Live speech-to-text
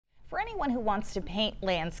For anyone who wants to paint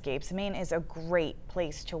landscapes, Maine is a great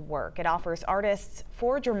place to work. It offers artists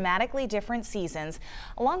 4 dramatically different seasons,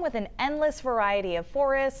 along with an endless variety of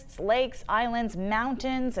forests, lakes, islands,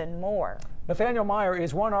 mountains, and more. Nathaniel Meyer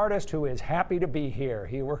is one artist who is happy to be here.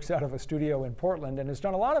 He works out of a studio in Portland and has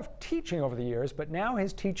done a lot of teaching over the years, but now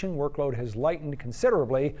his teaching workload has lightened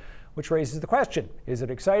considerably, which raises the question, is it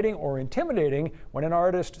exciting or intimidating when an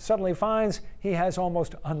artist suddenly finds he has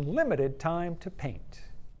almost unlimited time to paint?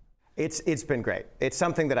 It's been great. It's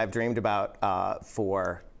something that I've dreamed about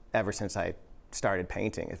for ever since I started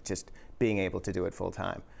painting. It's just being able to do it full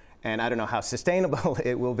time. And I don't know how sustainable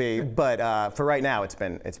it will be, but for right now, it's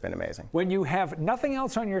been amazing. When you have nothing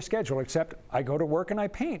else on your schedule except I go to work and I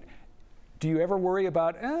paint, do you ever worry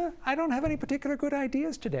about, I don't have any particular good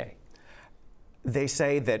ideas today? They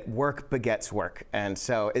say that work begets work. And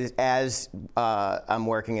so as I'm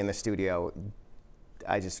working in the studio,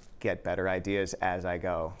 I just get better ideas as I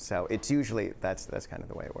go. So it's usually, that's kind of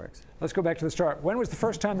the way it works. Let's go back to the start. When was the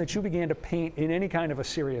first time that you began to paint in any kind of a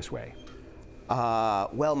serious way?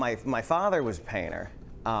 Well, my father was a painter,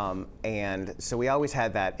 and so we always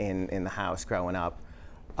had that in the house growing up.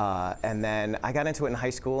 And then I got into it in high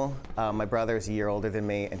school. My brother's a year older than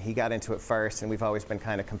me, and he got into it first, and we've always been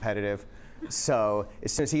kind of competitive. So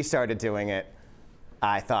as soon as he started doing it,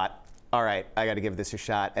 I thought, all right, I got to give this a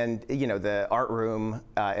shot. And you know, the art room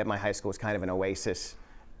at my high school was kind of an oasis,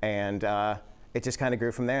 and it just kind of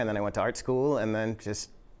grew from there. And then I went to art school, and then just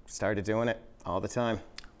started doing it all the time.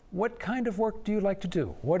 What kind of work do you like to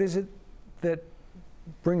do? What is it that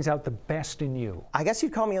brings out the best in you? I guess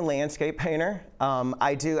you'd call me a landscape painter.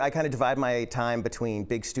 I kind of divide my time between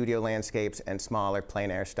big studio landscapes and smaller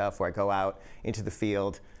plein air stuff where I go out into the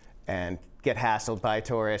field and get hassled by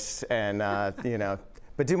tourists and, you know,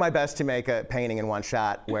 but do my best to make a painting in one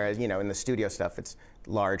shot, whereas, you know, in the studio stuff, it's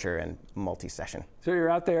larger and multi-session. So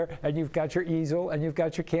you're out there and you've got your easel and you've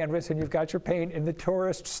got your canvas and you've got your paint and the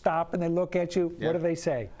tourists stop and they look at you. Yeah. What do they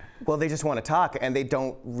say? Well, they just want to talk and they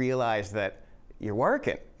don't realize that you're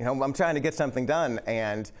working. You know, I'm trying to get something done,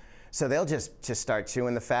 and so they'll just start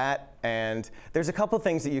chewing the fat. And there's a couple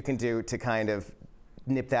things that you can do to kind of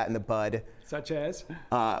nip that in the bud. Such as?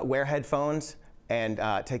 Wear headphones and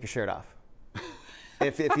take your shirt off.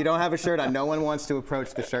 If you don't have a shirt on, no one wants to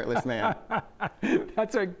approach the shirtless man.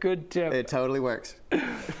 That's a good tip. It totally works.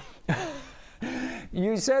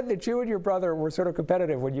 You said that you and your brother were sort of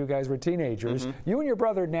competitive when you guys were teenagers. Mm-hmm. You and your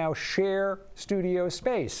brother now share studio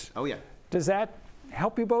space. Oh, yeah. Does that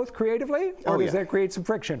help you both creatively, or does that create some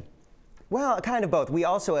friction? Well, kind of both. We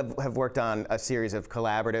also have worked on a series of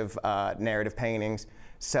collaborative narrative paintings,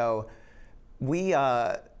 so we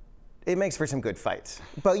it makes for some good fights.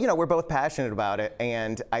 But you know, we're both passionate about it,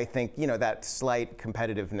 and I think, you know, that slight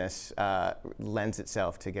competitiveness lends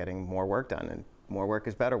itself to getting more work done, and more work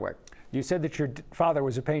is better work. You said that your father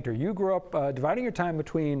was a painter. You grew up dividing your time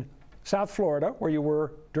between South Florida, where you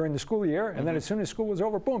were during the school year, and then as soon as school was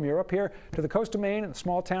over, boom, you're up here to the coast of Maine, in the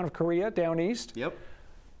small town of Korea, down east. Yep.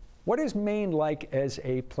 What is Maine like as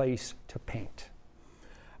a place to paint?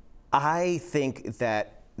 I think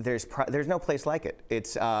that there's no place like it.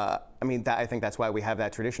 It's I mean, I think that's why we have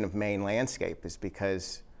that tradition of Maine landscape, is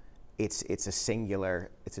because it's a singular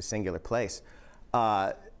place.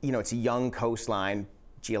 You know, it's a young coastline,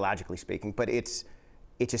 geologically speaking, but it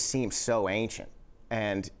just seems so ancient,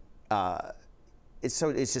 and it's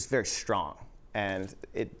just very strong, and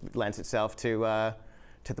it lends itself to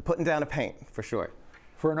the putting down of paint, for sure.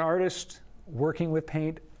 For an artist working with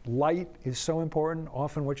paint, light is so important.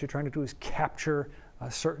 Often what you're trying to do is capture a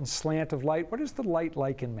certain slant of light. What is the light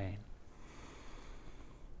like in Maine?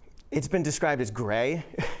 It's been described as gray.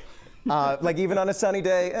 Like even on a sunny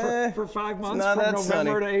day. For 5 months, from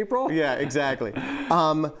November to April? Yeah, exactly.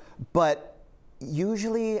 But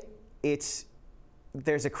usually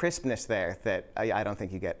there's a crispness there that I don't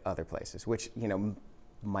think you get other places, which, you know,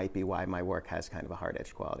 might be why my work has kind of a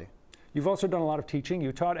hard-edged quality. You've also done a lot of teaching.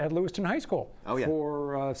 You taught at Lewiston High School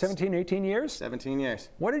for 17, 18 years? 17 years.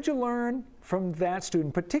 What did you learn from that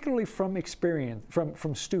student, particularly from experience,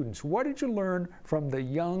 from students? What did you learn from the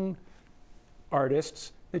young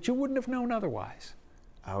artists that you wouldn't have known otherwise?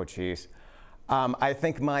 Oh, geez. I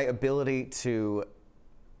think my ability to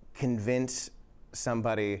convince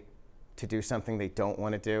somebody to do something they don't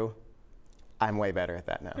want to do, I'm way better at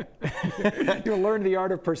that now. You learned the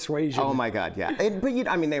art of persuasion. Oh my God, yeah.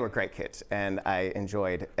 I mean, they were great kids, and I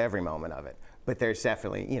enjoyed every moment of it. But there's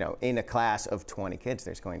definitely, you know, in a class of 20 kids,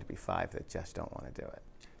 there's going to be 5 that just don't want to do it.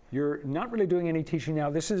 You're not really doing any teaching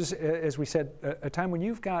now. This is, as we said, a time when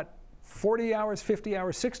you've got 40 hours, 50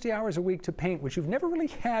 hours, 60 hours a week to paint, which you've never really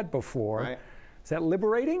had before. Right. Is that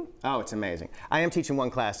liberating? Oh, it's amazing. I am teaching one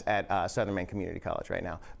class at Southern Maine Community College right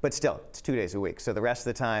now, but still, it's 2 days a week. So the rest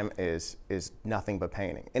of the time is nothing but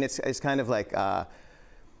painting. And it's kind of like,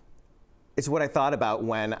 it's what I thought about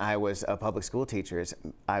when I was a public school teacher is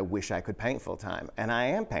I wish I could paint full time. And I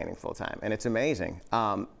am painting full time, and it's amazing.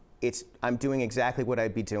 I'm doing exactly what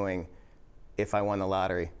I'd be doing if I won the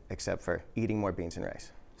lottery, except for eating more beans and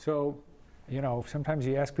rice. So, you know, sometimes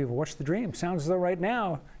you ask people, what's the dream? Sounds as though right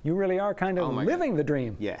now you really are kind of living the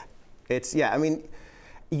dream. Yeah. I mean,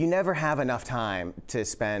 you never have enough time to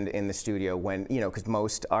spend in the studio when, you know, because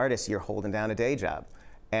most artists, you're holding down a day job.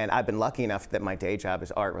 And I've been lucky enough that my day job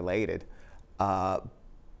is art related.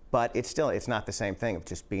 But it's not the same thing of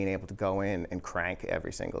just being able to go in and crank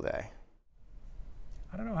every single day.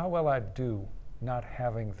 I don't know how well I'd do not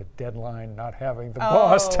having the deadline, not having the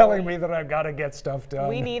boss telling me that I've got to get stuff done.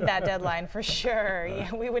 We need that deadline for sure.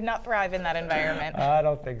 Yeah, we would not thrive in that environment. I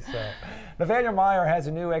don't think so. Nathaniel Meyer has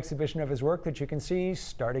a new exhibition of his work that you can see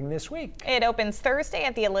starting this week. It opens Thursday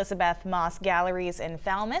at the Elizabeth Moss Galleries in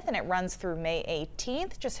Falmouth, and it runs through May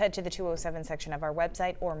 18th. Just head to the 207 section of our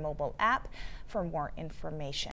website or mobile app for more information.